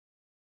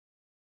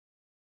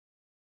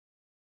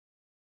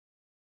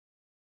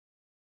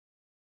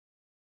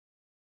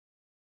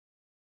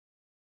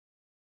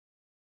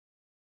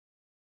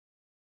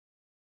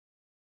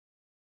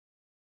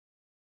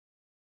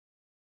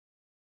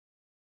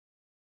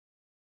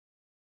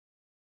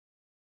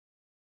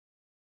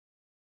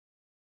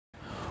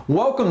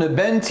Welcome to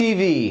Ben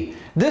TV.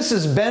 This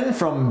is Ben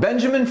from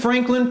Benjamin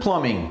Franklin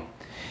Plumbing.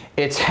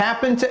 It's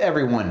happened to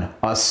everyone,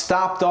 a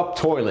stopped up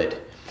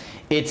toilet.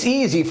 It's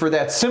easy for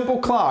that simple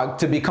clog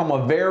to become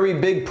a very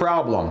big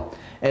problem,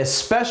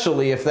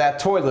 especially if that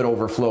toilet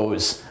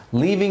overflows,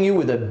 leaving you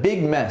with a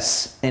big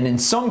mess and in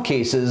some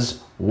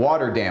cases,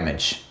 water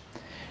damage.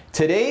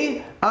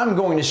 Today, I'm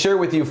going to share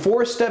with you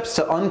 4 steps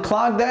to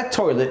unclog that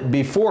toilet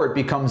before it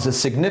becomes a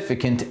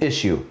significant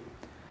issue.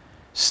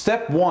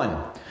 Step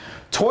 1.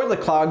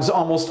 Toilet clogs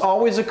almost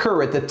always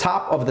occur at the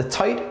top of the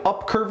tight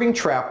up-curving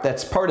trap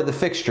that's part of the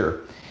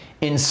fixture.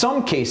 In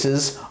some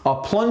cases, a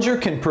plunger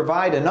can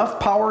provide enough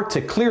power to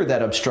clear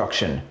that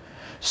obstruction.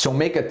 So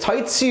make a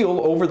tight seal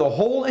over the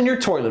hole in your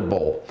toilet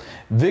bowl.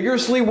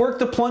 Vigorously work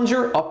the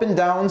plunger up and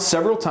down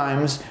several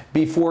times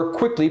before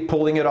quickly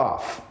pulling it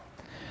off.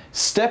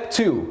 Step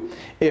 2.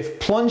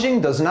 If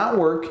plunging does not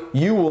work,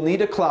 you will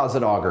need a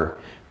closet auger.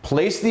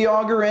 Place the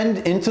auger end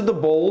into the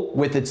bowl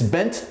with its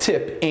bent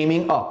tip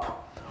aiming up.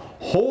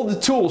 Hold the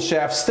tool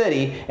shaft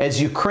steady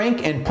as you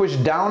crank and push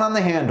down on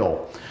the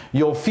handle.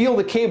 You'll feel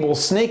the cable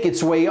snake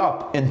its way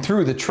up and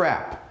through the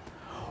trap.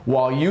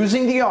 While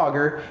using the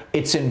auger,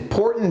 it's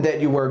important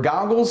that you wear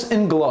goggles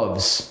and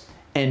gloves.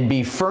 And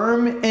be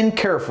firm and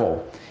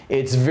careful.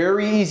 It's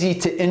very easy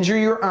to injure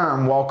your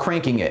arm while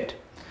cranking it.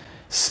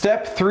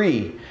 Step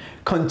 3.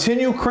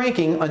 Continue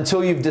cranking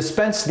until you've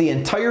dispensed the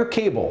entire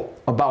cable,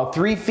 about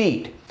 3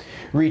 feet.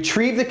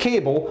 Retrieve the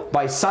cable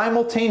by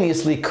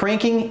simultaneously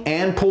cranking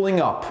and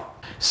pulling up.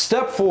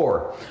 Step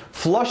 4.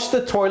 Flush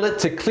the toilet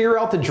to clear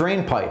out the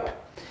drain pipe.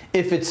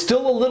 If it's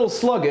still a little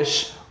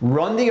sluggish,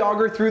 run the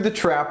auger through the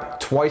trap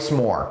twice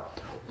more.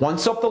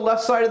 Once up the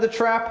left side of the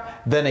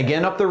trap, then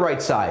again up the right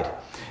side.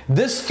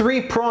 This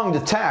 3-pronged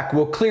attack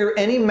will clear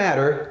any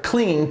matter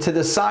clinging to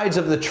the sides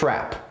of the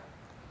trap.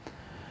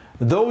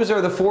 Those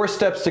are the 4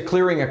 steps to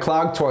clearing a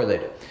clogged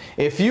toilet.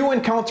 If you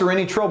encounter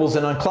any troubles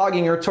in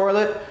unclogging your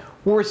toilet,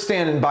 we're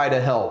standing by to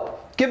help.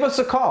 Give us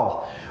a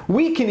call.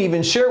 We can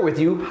even share with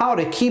you how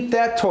to keep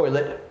that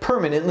toilet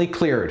permanently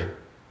cleared.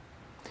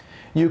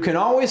 You can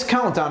always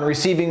count on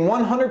receiving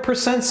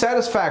 100%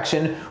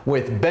 satisfaction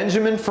with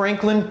Benjamin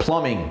Franklin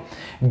Plumbing,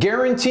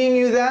 guaranteeing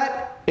you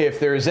that if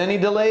there's any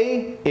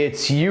delay,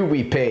 it's you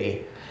we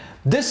pay.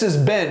 This is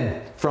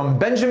Ben from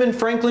Benjamin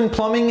Franklin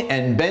Plumbing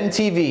and Ben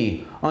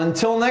TV.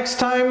 Until next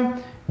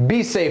time,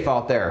 be safe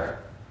out there.